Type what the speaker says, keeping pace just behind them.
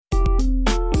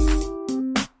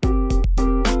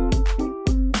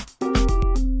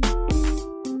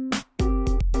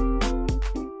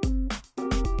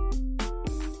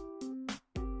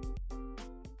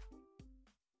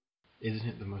Isn't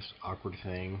it the most awkward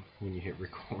thing when you hit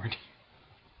record?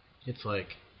 It's like,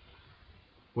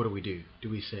 what do? Do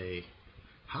we say,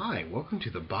 "Hi, welcome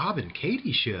to the Bob and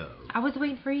Katie Show"? I was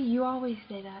waiting for you. You always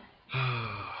say that.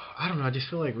 I don't know. I just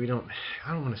feel like I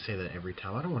don't want to say that every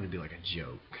time. I don't want to be like a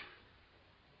joke.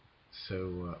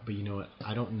 So, but you know what?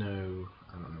 I don't know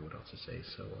what else to say.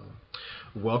 So,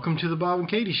 welcome to the Bob and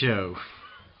Katie Show.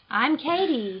 I'm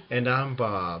Katie. And I'm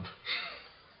Bob.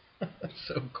 That's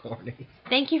so corny.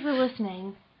 Thank you for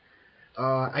listening.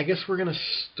 I guess we're going to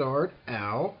start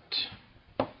out.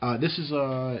 This is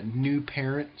New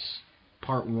Parents,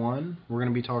 Part 1. We're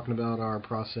going to be talking about our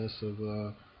process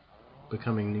of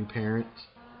becoming new parents.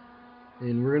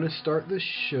 And we're going to start the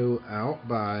show out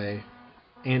by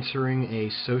answering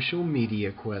a social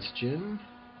media question.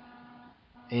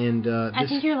 And I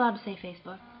think you're allowed to say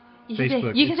Facebook. You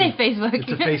Facebook. Can say Facebook. It's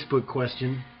a Facebook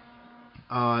question.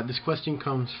 This question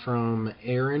comes from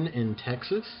Aaron in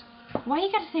Texas. Why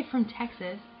you got to say from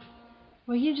Texas?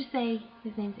 Well, you just say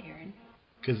his name's Aaron.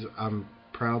 Because I'm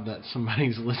proud that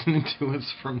somebody's listening to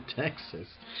us from Texas.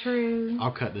 True.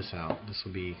 I'll cut this out.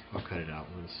 I'll cut it out.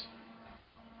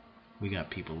 We got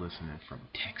people listening from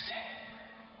Texas.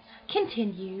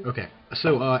 Continue. Okay.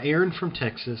 So, Aaron from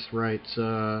Texas writes,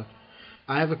 I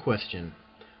have a question.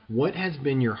 What has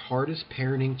been your hardest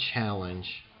parenting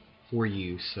challenge for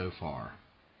you so far?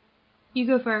 You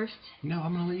go first. No,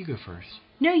 I'm going to let you go first.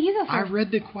 No, you go first. I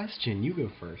read the question. You go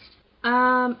first.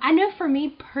 I know for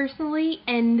me personally,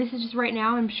 and this is just right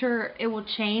now, I'm sure it will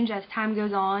change as time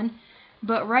goes on,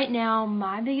 but right now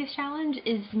my biggest challenge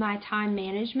is my time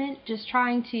management, just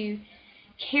trying to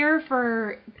care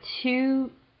for 2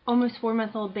 almost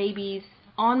 4-month-old babies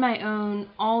on my own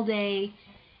all day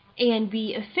and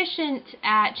be efficient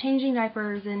at changing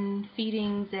diapers and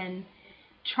feedings and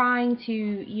trying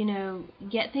to,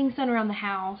 get things done around the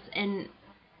house. And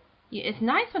it's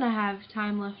nice when I have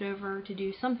time left over to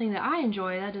do something that I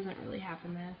enjoy. That doesn't really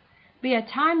happen though. But yeah,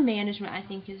 time management I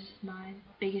think is my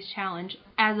biggest challenge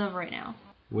as of right now.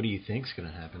 What do you think's going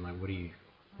to happen? Like, what do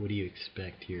you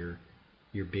expect your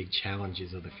big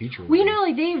challenges of the future? Well,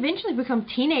 they eventually become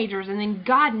teenagers, and then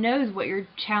God knows what your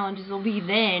challenges will be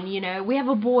then. We have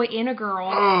a boy and a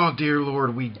girl. Oh, dear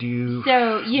Lord, we do.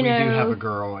 So, we do have a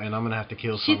girl, and I'm going to have to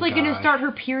kill some She's going to start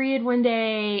her period one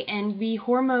day and be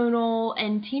hormonal,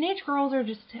 and teenage girls are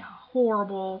just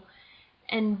horrible.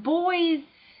 And boys,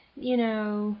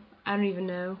 I don't even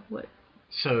know what.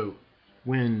 So,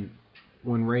 when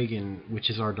Reagan, which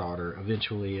is our daughter,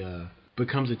 eventually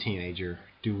becomes a teenager,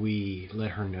 do we let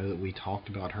her know that we talked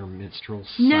about her menstrual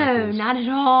cycles? No, not at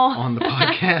all. On the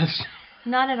podcast?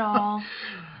 Not at all.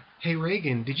 Hey,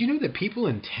 Reagan, did you know that people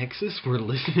in Texas were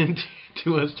listening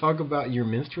to us talk about your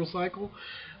menstrual cycle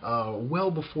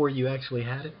well before you actually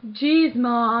had it? Jeez,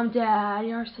 Mom, Dad,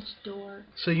 you're such a dork.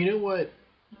 So you know what?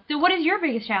 So what is your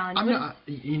biggest challenge?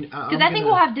 Because I think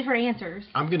we'll have different answers.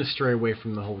 I'm going to stray away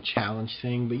from the whole challenge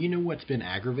thing, but you know what's been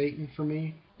aggravating for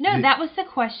me? No, that was the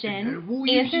question.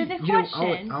 Answer the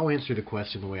question. I'll answer the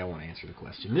question the way I want to answer the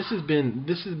question. This has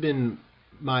been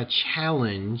my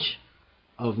challenge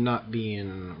of not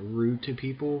being rude to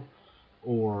people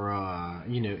or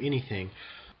anything.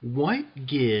 What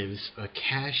gives a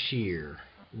cashier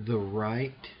the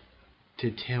right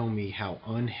to tell me how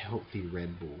unhealthy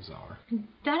Red Bulls are?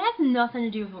 That has nothing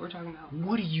to do with what we're talking about.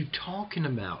 What are you talking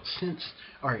about? Since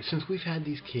we've had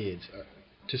these kids,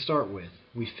 to start with,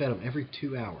 we fed them every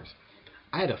 2 hours.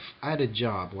 I had a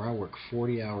job where I work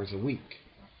 40 hours a week.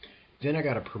 Then I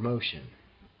got a promotion,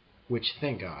 which,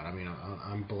 thank God,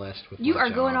 I'm blessed with my job. You are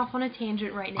going off on a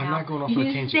tangent right now. I'm not going off on a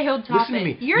tangent. Stay on topic. Listen to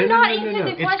me. You're not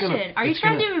answering the question. Are you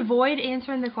trying to avoid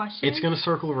answering the question? It's going to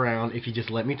circle around. If you just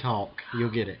let me talk,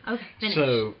 you'll get it. Okay, finish.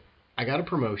 So, I got a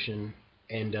promotion,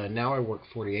 and now I work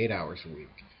 48 hours a week.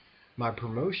 My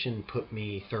promotion put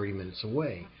me 30 minutes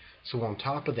away. So on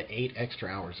top of the 8 extra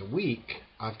hours a week,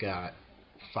 I've got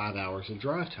 5 hours of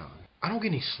drive time. I don't get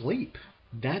any sleep.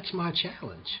 That's my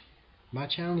challenge. My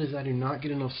challenge is I do not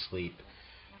get enough sleep,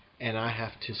 and I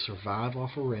have to survive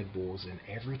off of Red Bulls, and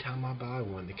every time I buy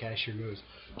one, the cashier goes,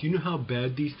 "Do you know how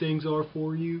bad these things are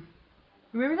for you?"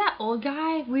 Remember that old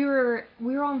guy? We were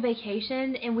on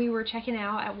vacation, and we were checking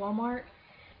out at Walmart.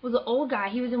 It was an old guy.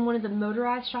 He was in one of the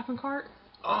motorized shopping carts.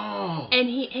 Oh. And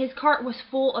his cart was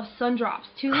full of Sun Drops,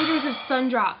 2 liters of Sun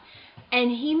Drop. And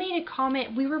he made a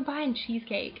comment. We were buying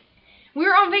cheesecake. We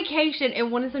were on vacation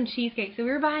and wanted some cheesecake, so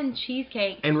we were buying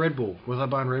cheesecake. And Red Bull. Was I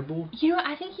buying Red Bull?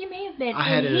 I think you may have been.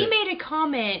 He made a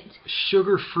comment.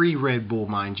 Sugar-free Red Bull,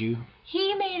 mind you.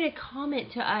 He made a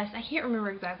comment to us. I can't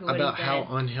remember exactly what he said. About how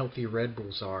unhealthy Red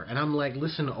Bulls are. And I'm like,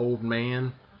 listen, old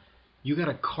man, You got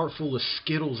a cart full of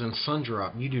Skittles and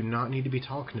Sundrop. You do not need to be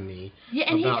talking to me.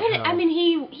 Yeah, and about he couldn't. how, I mean,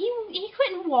 he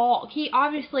couldn't walk. He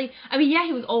obviously. I mean, yeah,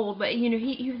 he was old, but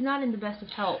he was not in the best of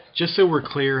health. Just so we're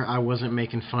clear, I wasn't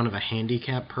making fun of a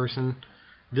handicapped person.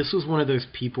 This was one of those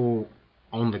people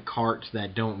on the carts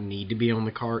that don't need to be on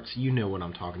the carts. You know what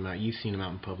I'm talking about. You've seen him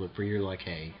out in public where you're like,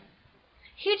 hey.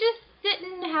 He just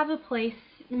didn't have a place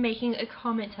making a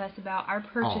comment to us about our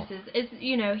purchases. It's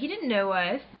he didn't know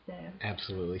us. So.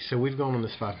 Absolutely. So we've gone on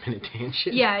this 5-minute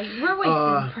tangent. Yeah, we're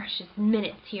wasting precious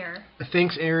minutes here.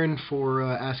 Thanks, Aaron, for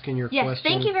asking your question. Yes,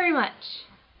 thank you very much.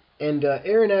 And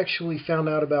Aaron actually found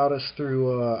out about us through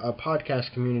a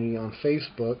podcast community on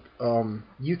Facebook.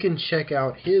 You can check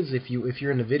out his if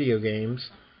you're into video games.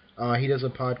 He does a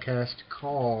podcast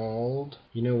called,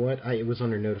 you know what? It was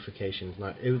under notifications.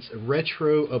 It was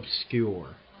Retro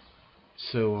Obscure.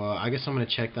 So I guess I'm going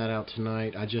to check that out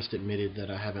tonight. I just admitted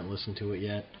that I haven't listened to it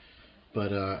yet.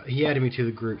 But he added me to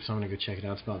the group, so I'm going to go check it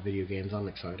out. It's about video games. I'm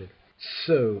excited.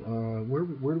 So,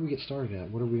 where do we get started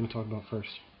at? What are we going to talk about first?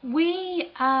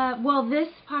 This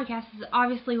podcast is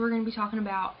obviously we're going to be talking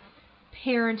about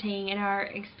parenting and our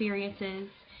experiences.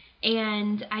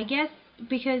 And I guess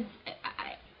because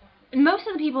most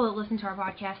of the people that listen to our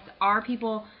podcast are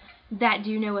people that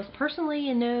do know us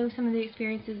personally and know some of the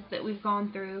experiences that we've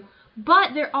gone through.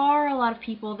 But there are a lot of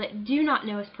people that do not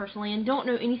know us personally and don't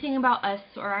know anything about us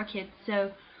or our kids.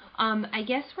 So I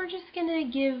guess we're just going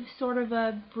to give sort of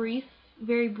a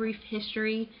very brief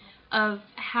history of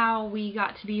how we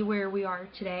got to be where we are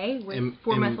today with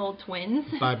 4-month-old twins.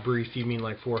 By brief, you mean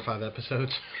like 4 or 5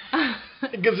 episodes?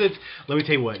 Because let me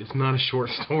tell you what, it's not a short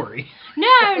story. No,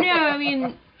 I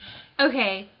mean,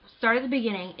 okay, start at the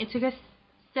beginning. It took us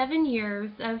 7 years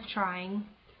of trying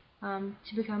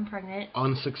to become pregnant.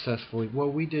 Unsuccessfully. Well,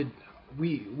 we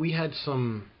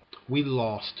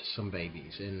lost some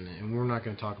babies, and we're not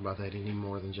going to talk about that any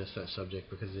more than just that subject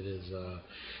because it is,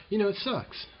 it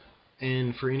sucks.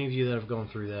 And for any of you that have gone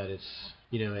through that,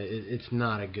 it's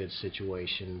not a good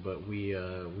situation, but we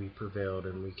prevailed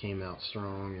and we came out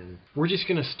strong, and we're just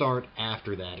going to start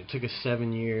after that. It took us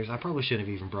 7 years. I probably shouldn't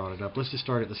have even brought it up. Let's just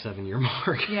start at the 7-year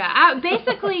mark. Yeah,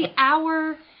 basically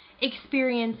our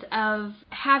experience of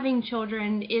having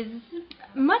children is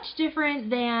much different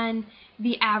than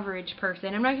the average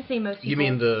person. I'm not going to say most people. You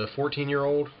mean the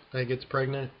 14-year-old that gets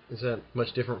pregnant? Is that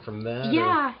much different from that?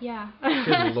 Yeah.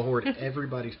 Good Lord,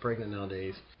 everybody's pregnant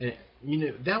nowadays. And,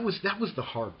 that was the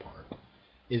hard part.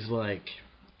 Is like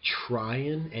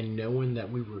trying and knowing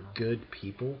that we were good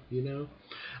people,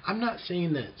 I'm not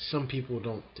saying that some people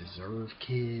don't deserve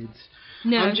kids.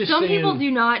 No, some people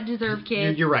do not deserve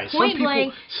kids. You're right. Point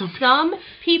blank, some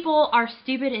people are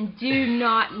stupid and do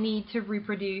not need to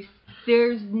reproduce.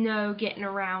 There's no getting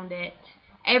around it.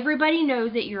 Everybody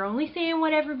knows it. You're only saying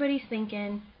what everybody's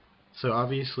thinking. So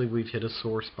obviously we've hit a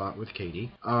sore spot with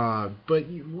Katie. But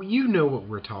you know what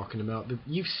we're talking about.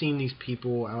 You've seen these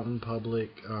people out in public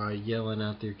yelling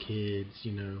at their kids,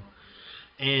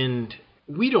 And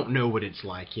we don't know what it's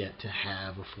like yet to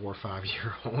have a 4 or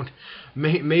 5-year-old.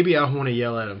 Maybe I want to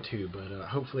yell at them too, but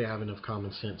hopefully I have enough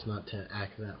common sense not to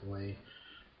act that way.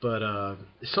 But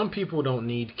some people don't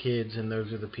need kids, and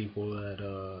those are the people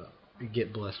that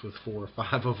get blessed with 4 or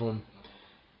 5 of them.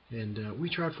 And we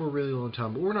tried for a really long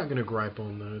time, but we're not going to gripe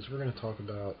on those. We're going to talk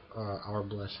about our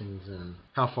blessings and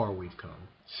how far we've come.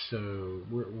 So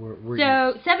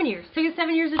we're 7 years. Took us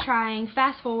 7 years of trying.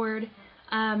 Fast forward,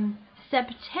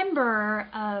 September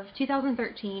of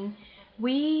 2013,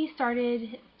 we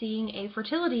started seeing a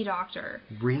fertility doctor.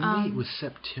 Really? It was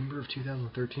September of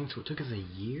 2013, so it took us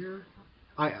a year?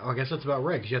 I guess that's about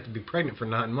right, because you have to be pregnant for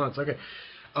 9 months. Okay,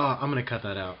 I'm going to cut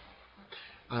that out.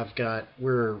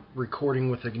 We're recording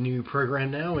with a new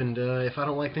program now, and if I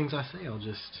don't like things I say, I'll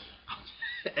just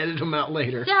edit them out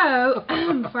later. So,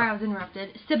 before I was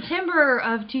interrupted, September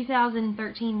of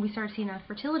 2013, we started seeing a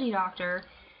fertility doctor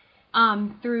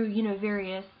through,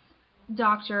 various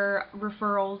doctor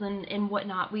referrals and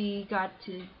whatnot. We got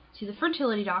to the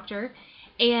fertility doctor.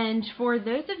 And for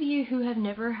those of you who have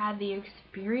never had the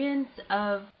experience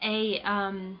of a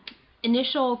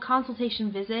initial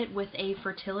consultation visit with a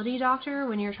fertility doctor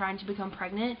when you're trying to become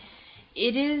pregnant,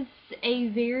 it is a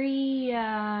very...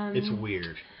 it's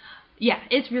weird. Yeah,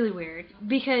 it's really weird.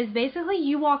 Because basically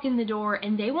you walk in the door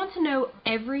and they want to know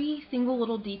every single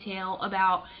little detail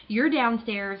about your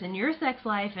downstairs and your sex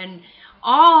life and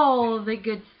all the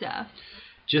good stuff.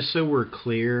 Just so we're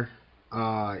clear...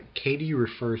 Katie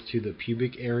refers to the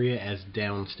pubic area as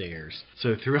downstairs.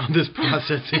 So throughout this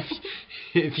process,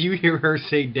 if you hear her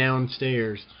say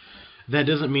downstairs, that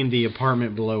doesn't mean the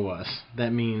apartment below us.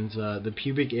 That means the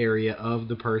pubic area of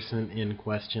the person in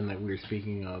question that we're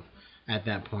speaking of at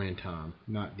that point in time,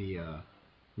 not the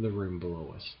room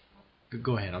below us.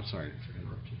 Go ahead. I'm sorry to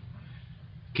interrupt you.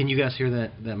 Can you guys hear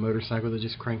that motorcycle that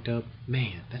just cranked up?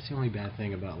 Man, that's the only bad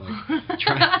thing about like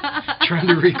trying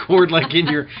to record like in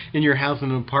your house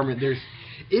in an apartment.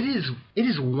 It is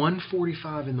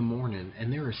 1:45 in the morning,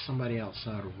 and there is somebody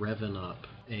outside revving up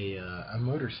a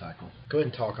motorcycle. Go ahead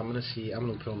and talk. I'm gonna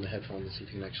put on the headphones and see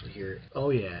if you can actually hear it. Oh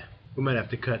yeah. We might have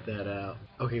to cut that out.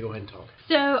 Okay, go ahead and talk.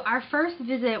 So our first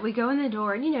visit, we go in the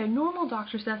door, and normal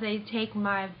doctor stuff. They take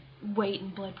my weight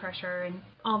and blood pressure and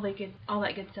all that good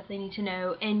stuff they need to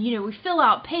know. And we fill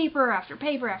out paper after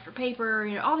paper after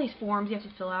paper. All these forms you have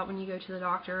to fill out when you go to the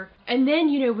doctor. And then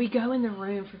we go in the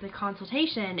room for the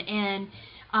consultation, and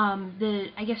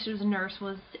I guess it was a nurse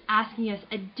was asking us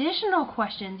additional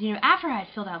questions. After I had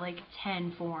filled out like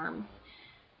 10 forms.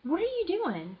 What are you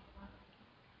doing?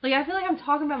 Like, I feel like I'm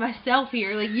talking about myself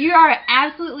here. Like, you are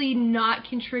absolutely not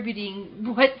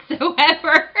contributing whatsoever.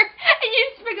 And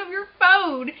you just pick up your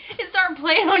phone and start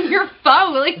playing on your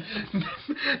phone. Like,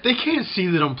 they can't see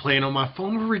that I'm playing on my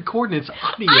phone. We're recording. It's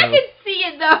audio. I can see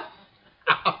it, though.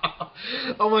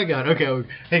 Oh, my God. Okay.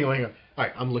 Hang on. All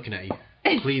right. I'm looking at you.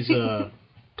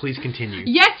 Please continue.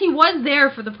 Yes, he was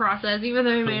there for the process, even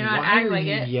though he may not act like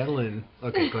it. Why are you yelling?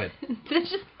 Okay, go ahead.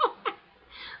 That's just...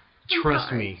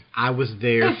 Trust me, I was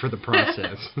there for the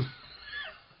process.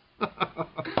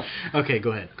 Okay,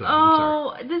 go ahead.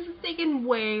 Oh, this is taking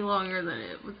way longer than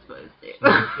it was supposed to.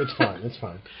 It's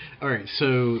fine. All right,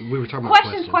 so we were talking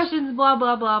about questions, blah,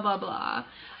 blah, blah, blah, blah.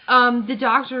 The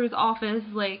doctor's office,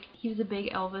 like, he was a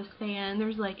big Elvis fan.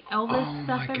 There's, like, Elvis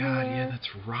stuff everywhere. Oh, my God, yeah, that's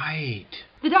right.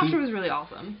 The doctor was really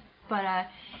awesome. But,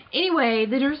 anyway,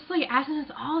 the nurse was, like, asking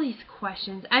us all these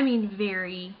questions. I mean,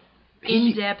 very...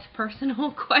 in-depth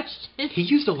personal questions. He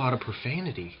used a lot of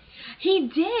profanity.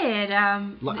 He did.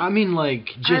 I mean, like,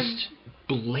 just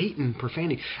blatant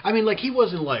profanity. I mean, like, he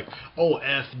wasn't like, oh,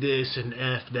 F this and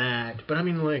F that. But, I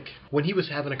mean, like, when he was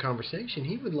having a conversation,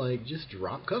 he would, like, just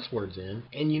drop cuss words in.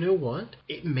 And you know what?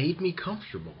 It made me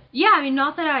comfortable. Yeah, I mean,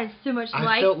 not that I so much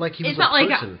like... I felt like he was it's not a like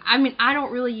person. I mean, I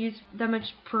don't really use that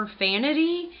much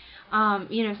profanity.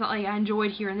 It's not like I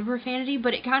enjoyed hearing the profanity,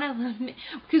 but it kind of,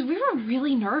 because we were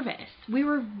really nervous. We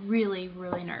were really,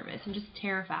 really nervous and just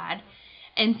terrified.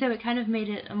 And so it kind of made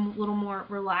it a little more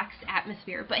relaxed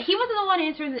atmosphere. But he wasn't the one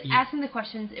asking the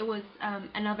questions. It was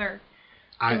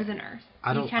it was a nurse.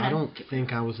 I don't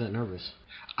think I was that nervous.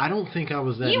 I don't think I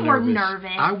was that nervous. You were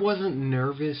nervous. I wasn't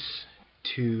nervous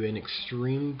to an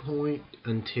extreme point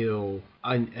until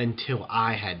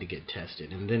I had to get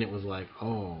tested, and then it was like,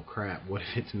 oh crap, what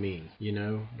if it's me?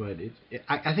 But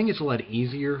I think it's a lot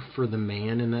easier for the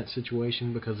man in that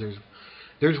situation because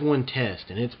there's one test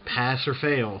and it's pass or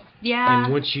fail. Yeah.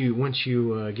 And once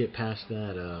you get past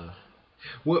that,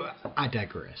 well, I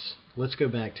digress. Let's go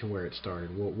back to where it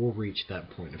started. We'll reach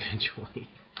that point eventually.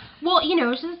 Well,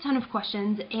 it's just a ton of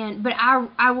questions, but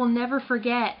I will never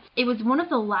forget, it was one of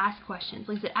the last questions.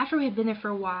 Like I said, after we had been there for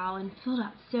a while and filled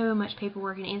out so much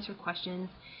paperwork and answered questions,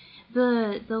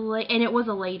 and it was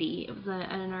a lady, it was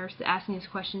a nurse asking us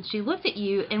questions. She looked at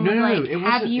you and was like,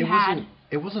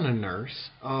 it wasn't a nurse.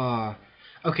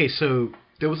 Okay, so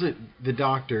there was the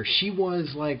doctor. She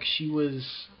was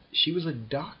a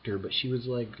doctor, but she was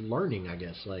like learning, I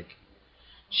guess. Like,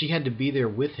 she had to be there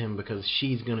with him because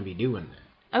she's going to be doing that.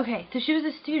 Okay, so she was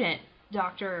a student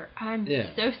doctor. I'm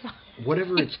so sorry.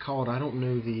 Whatever it's called, I don't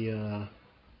know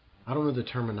the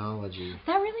terminology.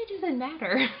 That really doesn't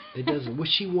matter. It doesn't. Well,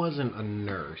 she wasn't a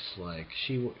nurse. Like,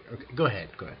 okay, go ahead.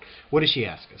 What did she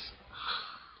ask us?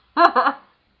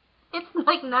 It's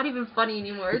like not even funny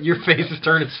anymore. Your face is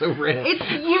turning so red.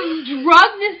 You've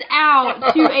drugged this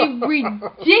out to a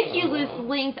ridiculous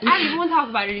length. I don't even want to talk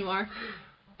about it anymore.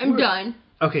 I'm done.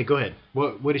 Okay, go ahead.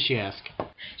 What did she ask?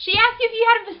 She asked you if you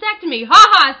had a vasectomy. Ha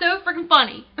ha, so freaking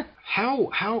funny.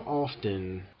 How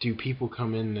often do people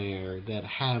come in there that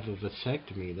have a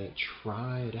vasectomy that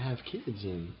try to have kids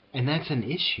in? And that's an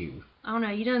issue. I don't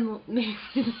know. You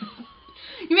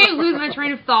made me lose my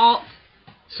train of thought.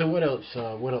 So what else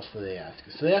did they ask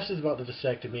us? So they asked us about the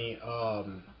vasectomy.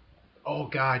 Oh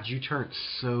God, you turned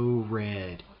so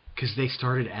red. Because they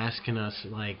started asking us,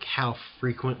 like, how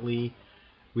frequently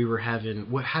we were having...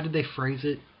 How did they phrase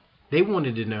it? They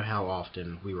wanted to know how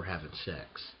often we were having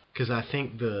sex. Because I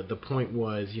think the point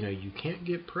was, you can't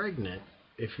get pregnant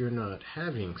if you're not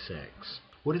having sex.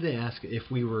 What did they ask if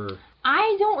we were...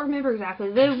 I don't remember exactly.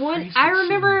 I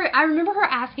remember her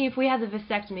asking if we had the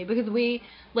vasectomy because we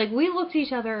looked at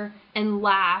each other and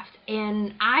laughed,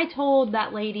 and I told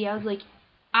that lady, I was like,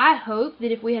 I hope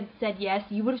that if we had said yes,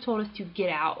 you would have told us to get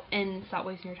out and stop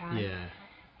wasting your time. Yeah.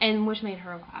 And which made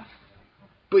her laugh.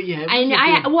 But yeah, And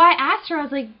I asked her, I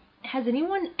was like, has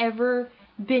anyone ever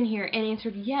been here? And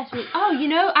answered yes. Like, oh,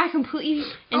 I completely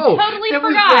and totally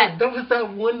forgot. That was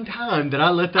that one time that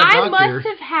I let that I doctor... must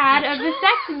have had a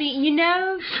vasectomy,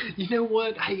 You know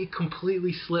what? I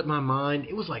completely slipped my mind.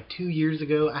 It was like 2 years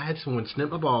ago. I had someone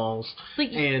snip my balls,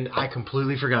 and I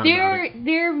completely forgot about it.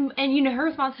 And her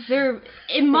response is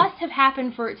it must have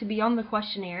happened for it to be on the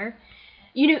questionnaire.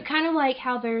 Kind of like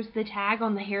how there's the tag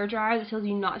on the hairdryer that tells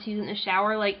you not to use it in the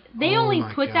shower. Like, they only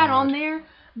put that on there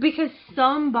because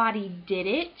somebody did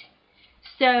it.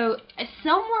 So,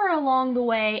 somewhere along the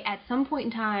way, at some point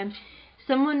in time,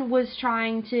 someone was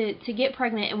trying to get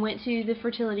pregnant and went to the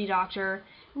fertility doctor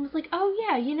and was like, oh,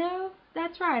 yeah,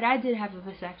 that's right, I did have a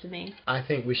vasectomy. I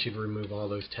think we should remove all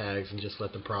those tags and just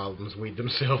let the problems weed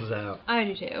themselves out. I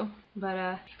do too.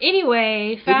 But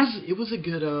anyway, it was a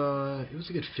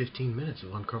good 15 minutes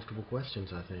of uncomfortable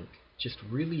questions, I think. Just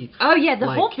really... Oh, yeah, the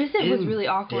whole visit was really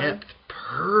awkward. In-depth,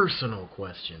 personal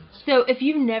questions. So, if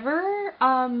you've never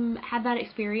had that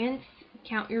experience,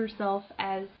 count yourself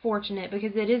as fortunate,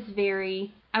 because it is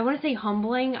very, I want to say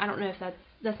humbling. I don't know if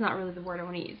that's not really the word I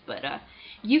want to use, but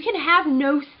you can have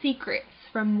no secrets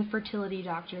from the fertility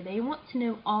doctor. They want to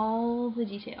know all the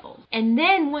details. And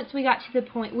then once we got to the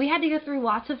point, we had to go through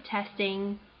lots of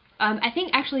testing. I think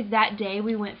actually that day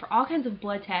we went for all kinds of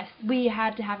blood tests. We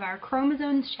had to have our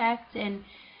chromosomes checked, and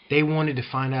they wanted to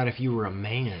find out if you were a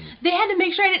man. They had to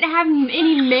make sure I didn't have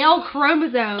any male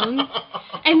chromosomes.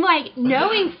 And,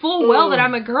 knowing full well that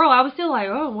I'm a girl, I was still like,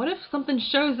 oh, what if something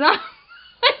shows up?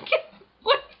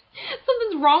 What?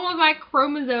 Something's wrong with my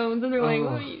chromosomes. And they're like,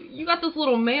 oh, you got this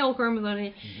little male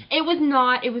chromosome. It was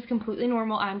not. It was completely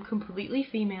normal. I'm completely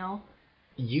female.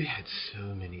 You had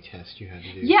so many tests you had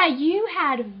to do. Yeah, you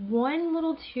had one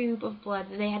little tube of blood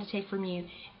that they had to take from you.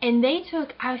 And they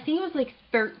took, I think it was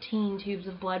 13 tubes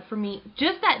of blood from me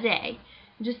just that day.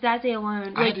 Just that day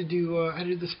alone. I had to do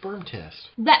the sperm test.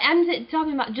 I'm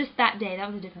talking about just that day.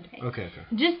 That was a different day. Okay.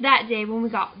 Just that day when we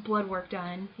got blood work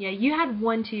done. Yeah, you had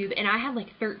one tube and I had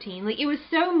 13. It was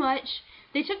so much.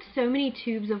 They took so many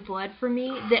tubes of blood from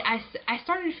me that I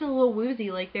started to feel a little woozy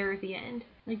there at the end.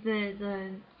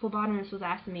 The phlebotomist was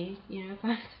asking me, if I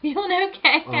was feeling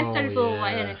okay. I started to feel a little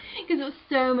lightheaded. Because it was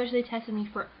so much. They tested me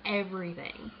for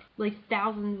everything.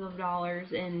 Thousands of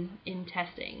dollars in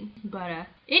testing. But,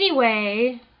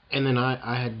 anyway. And then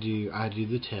I had to do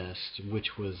the test,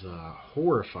 which was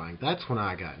horrifying. That's when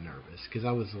I got nervous. Because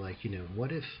I was like,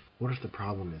 what if the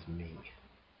problem is me?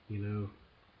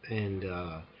 And,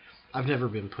 I've never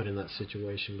been put in that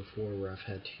situation before where I've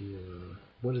had to,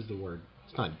 what is the word?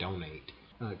 It's not donate.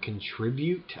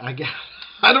 Contribute, I guess.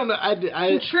 I don't know.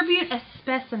 Contribute a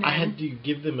specimen. I had to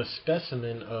give them a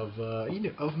specimen of,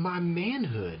 of my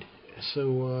manhood.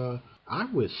 So, I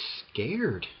was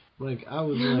scared. I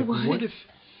was like, what if,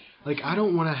 I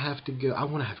don't want to have to go, I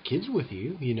want to have kids with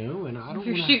you, and I don't want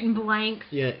to... You're shooting blanks.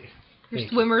 Yeah. Your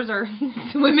swimmers are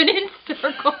swimming in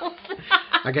circles.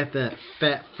 I got that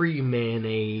fat-free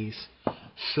mayonnaise.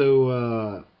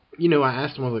 So, I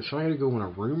asked him, I was like, so I got to go in a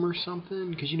room or something?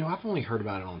 Because, I've only heard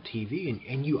about it on TV,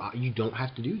 and you don't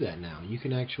have to do that now. You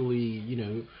can actually,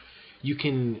 you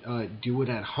can do it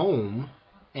at home,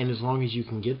 and as long as you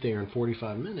can get there in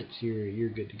 45 minutes, you're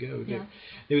good to go. Yeah.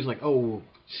 It was like, oh,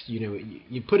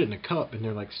 you put it in a cup, and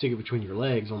they're like, stick it between your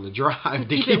legs on the drive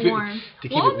to keep it warm.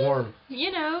 Keep it warm.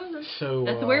 So,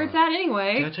 that's where it's at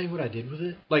anyway. Can I tell you what I did with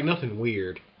it? Nothing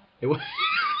weird. It was...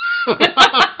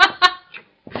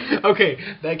 Okay,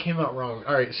 that came out wrong.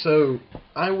 All right, so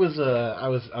I was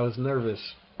nervous.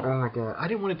 Oh my god, I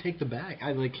didn't want to take the bag.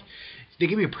 They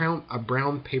gave me a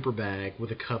brown paper bag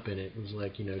with a cup in it. It was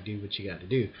like, do what you got to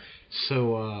do.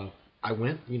 So I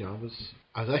went.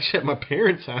 I was actually at my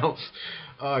parents' house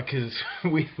because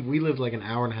we lived an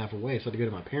hour and a half away, so I had to go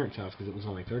to my parents' house because it was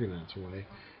only 30 minutes away,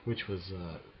 which was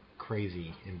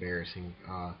crazy embarrassing.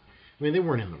 They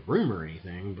weren't in the room or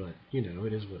anything, but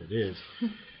it is what it is.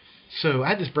 So I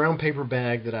had this brown paper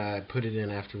bag that I put it in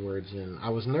afterwards, and I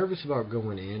was nervous about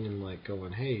going in and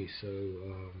going, hey, so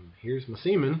here's my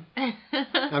semen.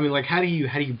 How do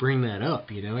you bring that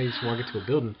up? I just walk into a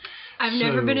building. I've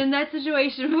never been in that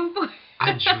situation before.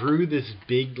 I drew this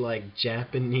big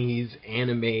Japanese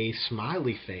anime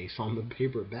smiley face on the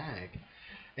paper bag,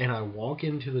 and I walk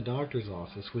into the doctor's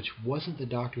office, which wasn't the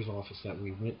doctor's office that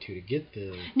we went to get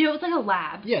the. No, it was like a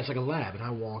lab. Yeah, it's like a lab, and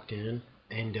I walked in.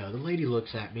 And the lady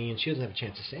looks at me, and she doesn't have a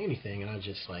chance to say anything. And I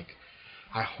just,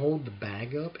 I hold the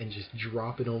bag up and just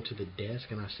drop it onto the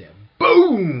desk, and I said,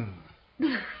 boom!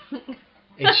 and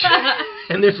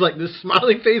there's, this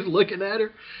smiley face looking at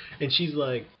her. And she's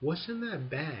like, what's in that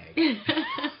bag? And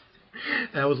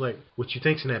I was like, what you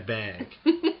think's in that bag?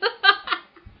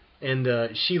 And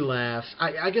she laughs.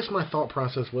 I guess my thought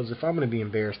process was, if I'm going to be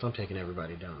embarrassed, I'm taking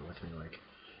everybody down with me. Like,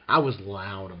 I was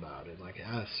loud about it. Like,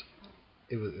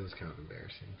 it was kind of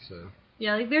embarrassing. So.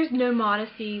 Yeah, like there's no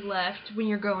modesty left when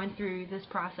you're going through this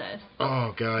process.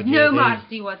 Oh God, no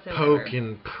modesty whatsoever. Poke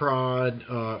and prod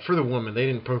for the woman. They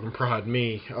didn't poke and prod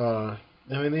me. I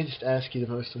mean, they just ask you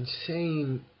the most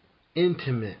insane,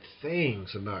 intimate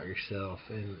things about yourself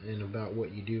and about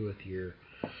what you do with your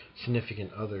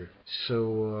significant other.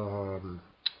 So,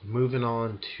 moving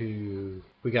on to,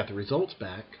 we got the results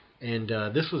back, and I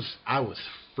was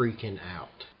freaking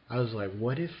out. I was like,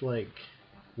 what if I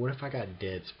got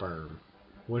dead sperm?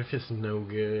 What if it's no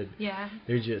good? Yeah.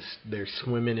 They're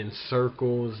swimming in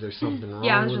circles. There's something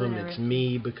wrong with them. It's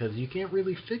me, because you can't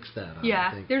really fix that.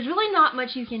 I think. There's really not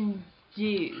much you can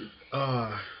do.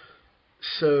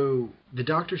 So the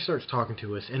doctor starts talking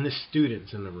to us, and the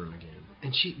student's in the room again.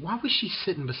 And why was she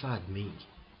sitting beside me?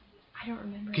 I don't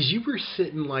remember. Because you were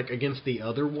sitting like against the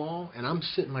other wall, and I'm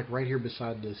sitting like right here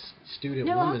beside this student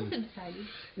woman. No, I was sitting beside you.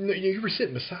 No, you were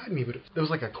sitting beside me, but there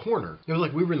was like a corner. It was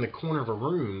like we were in the corner of a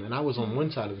room, and I was on one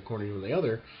side of the corner, you on the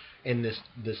other. And this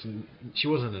she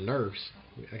wasn't a nurse.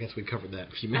 I guess we covered that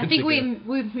a few minutes ago. I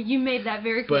think you made that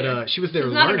very clear. But she was there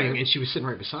learning, and she was sitting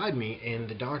right beside me. And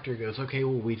the doctor goes, "Okay,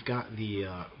 well, we've got the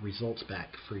results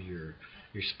back for your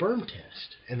sperm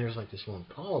test." And there's like this long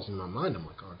pause in my mind. I'm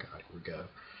like, "Oh God, here we go."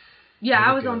 Yeah,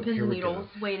 I was on pins and needles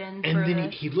waiting and for then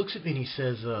this. he looks at me and he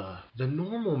says, the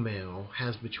normal male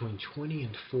has between 20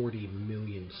 and 40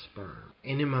 million sperm.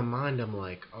 And in my mind, I'm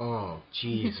like, oh,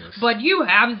 Jesus. But you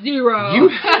have 0.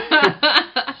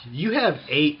 You have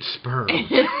 8 sperm.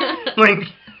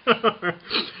 Like,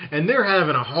 and they're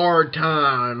having a hard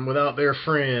time without their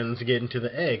friends getting to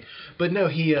the egg. But no,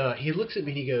 he looks at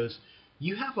me and he goes,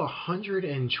 you have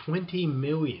 120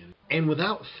 million. And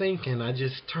without thinking, I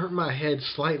just turned my head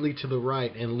slightly to the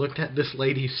right and looked at this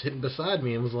lady sitting beside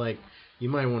me and was like, you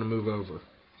might want to move over.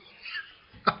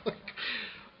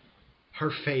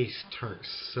 Her face turned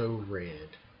so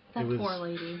red. That poor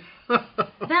lady.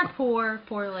 That poor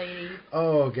lady.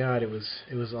 Oh, God, it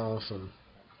was awesome.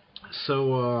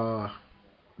 So,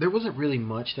 there wasn't really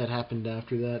much that happened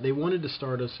after that. They wanted to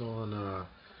start us on...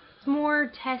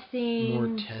 More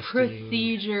testing,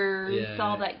 procedures,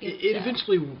 all that good stuff. It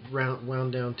eventually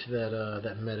wound down to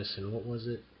that medicine. What was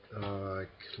it?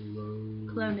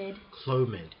 Clomid.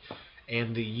 Clomid.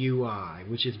 And the UI,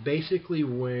 which is basically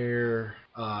where...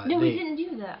 no, we didn't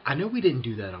do that. I know we didn't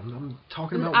do that. I'm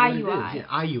talking about what it is. Yeah,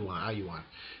 IUI.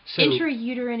 So,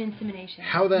 intrauterine insemination.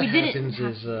 How that happens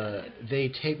is they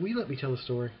take... Will you let me tell the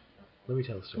story? Let me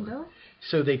tell the story. No?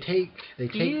 So they take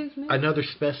another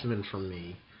specimen from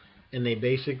me, and they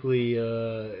basically,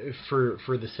 for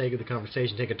the sake of the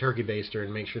conversation, take a turkey baster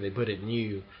and make sure they put it in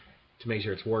you to make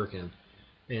sure it's working.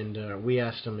 And we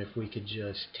asked them if we could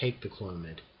just take the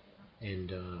Clomid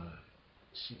and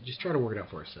just try to work it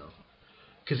out for ourselves.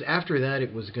 Because after that,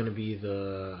 it was going to be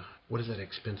what is that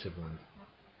expensive one?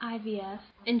 IVF.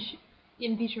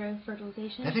 In vitro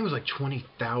fertilization. That thing was like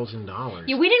 $20,000.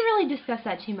 Yeah, we didn't really discuss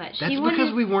that too much. That's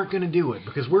because we weren't going to do it,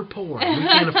 because we're poor. We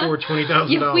can't afford $20,000.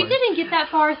 Yeah, we didn't get that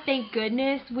far, thank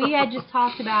goodness. We had just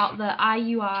talked about the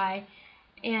IUI,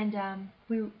 and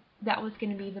that was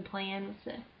going to be the plan.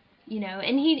 Was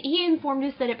and he informed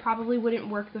us that it probably wouldn't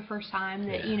work the first time.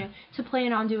 That to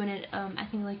plan on doing it, I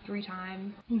think like 3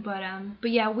 times. But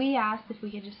yeah, we asked if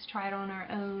we could just try it on our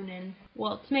own, and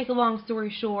well, to make a long story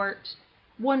short,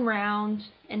 1 round,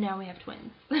 and now we have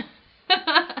twins.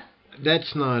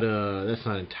 That's not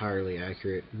entirely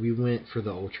accurate. We went for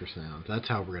the ultrasound. That's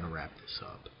how we're gonna wrap this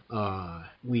up.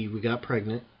 We got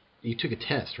pregnant. You took a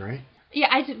test, right? Yeah,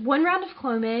 I did 1 round of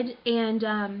Clomid, and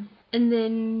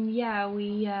then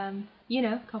we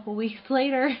a couple weeks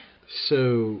later.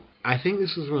 So I think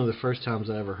this was one of the first times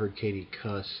I ever heard Katie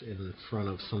cuss in front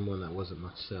of someone that wasn't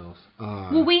myself.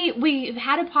 Well, we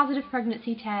had a positive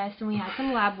pregnancy test, and we had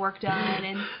some lab work done,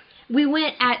 and we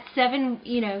went at 7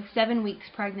 weeks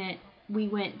pregnant. We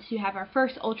went to have our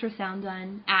first ultrasound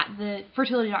done at the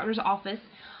fertility doctor's office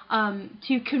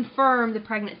to confirm the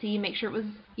pregnancy, make sure it was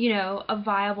a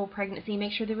viable pregnancy,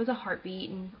 make sure there was a heartbeat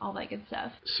and all that good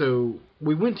stuff. So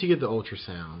we went to get the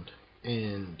ultrasound,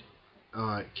 and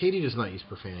Katie does not use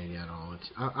profanity at all.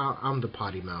 I'm the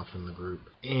potty mouth in the group.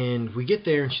 And we get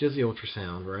there, and she does the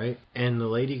ultrasound, right? And the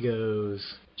lady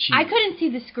goes... I couldn't see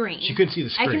the screen. She couldn't see the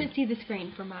screen. I couldn't see the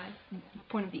screen from my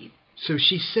point of view. So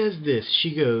she says this.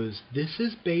 She goes, "This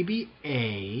is baby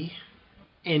A."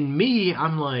 And me,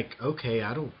 I'm like, okay,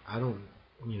 I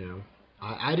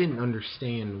didn't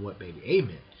understand what baby A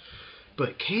meant.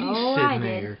 But Katie's sitting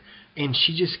there, and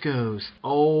she just goes,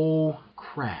 "Oh,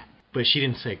 crap." But she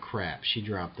didn't say crap. She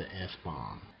dropped the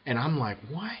S-bomb. And I'm like,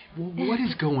 what? What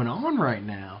is going on right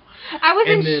now? I was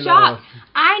And in then, shock.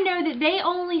 I know that they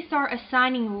only start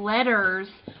assigning letters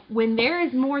when there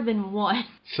is more than one.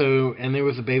 So, and there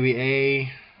was a baby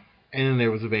A, and then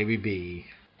there was a baby B.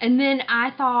 And then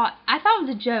I thought it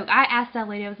was a joke. I asked that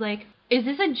lady, I was like, is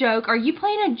this a joke? Are you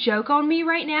playing a joke on me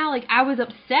right now? Like, I was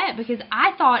upset because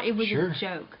I thought it was a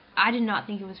joke. I did not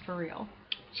think it was for real.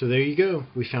 So there you go.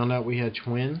 We found out we had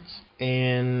twins,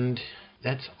 and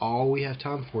that's all we have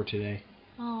time for today.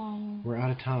 Oh. We're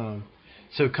out of time.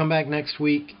 So come back next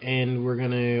week, and we're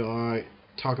going to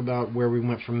talk about where we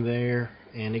went from there.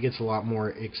 And it gets a lot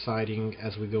more exciting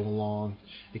as we go along,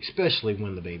 especially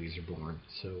when the babies are born.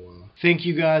 So thank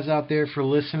you guys out there for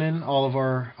listening. All of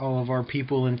our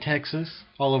people in Texas,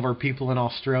 all of our people in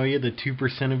Australia, the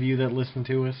 2% of you that listen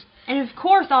to us, and of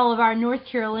course all of our North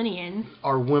Carolinians,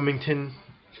 our Wilmington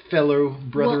fellow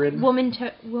brethren,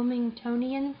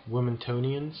 Wilmingtonians.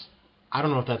 Wilmingtonians. I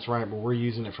don't know if that's right, but we're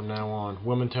using it from now on.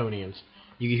 Wilmingtonians.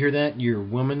 You can hear that? You're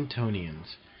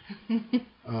Wilmingtonians.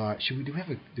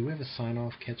 Do we have a sign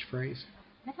off catchphrase?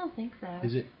 I don't think so.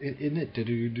 Isn't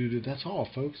it? That's all,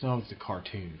 folks. No, it's a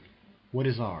cartoon. What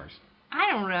is ours?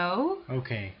 I don't know.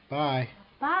 Okay. Bye.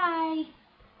 Bye.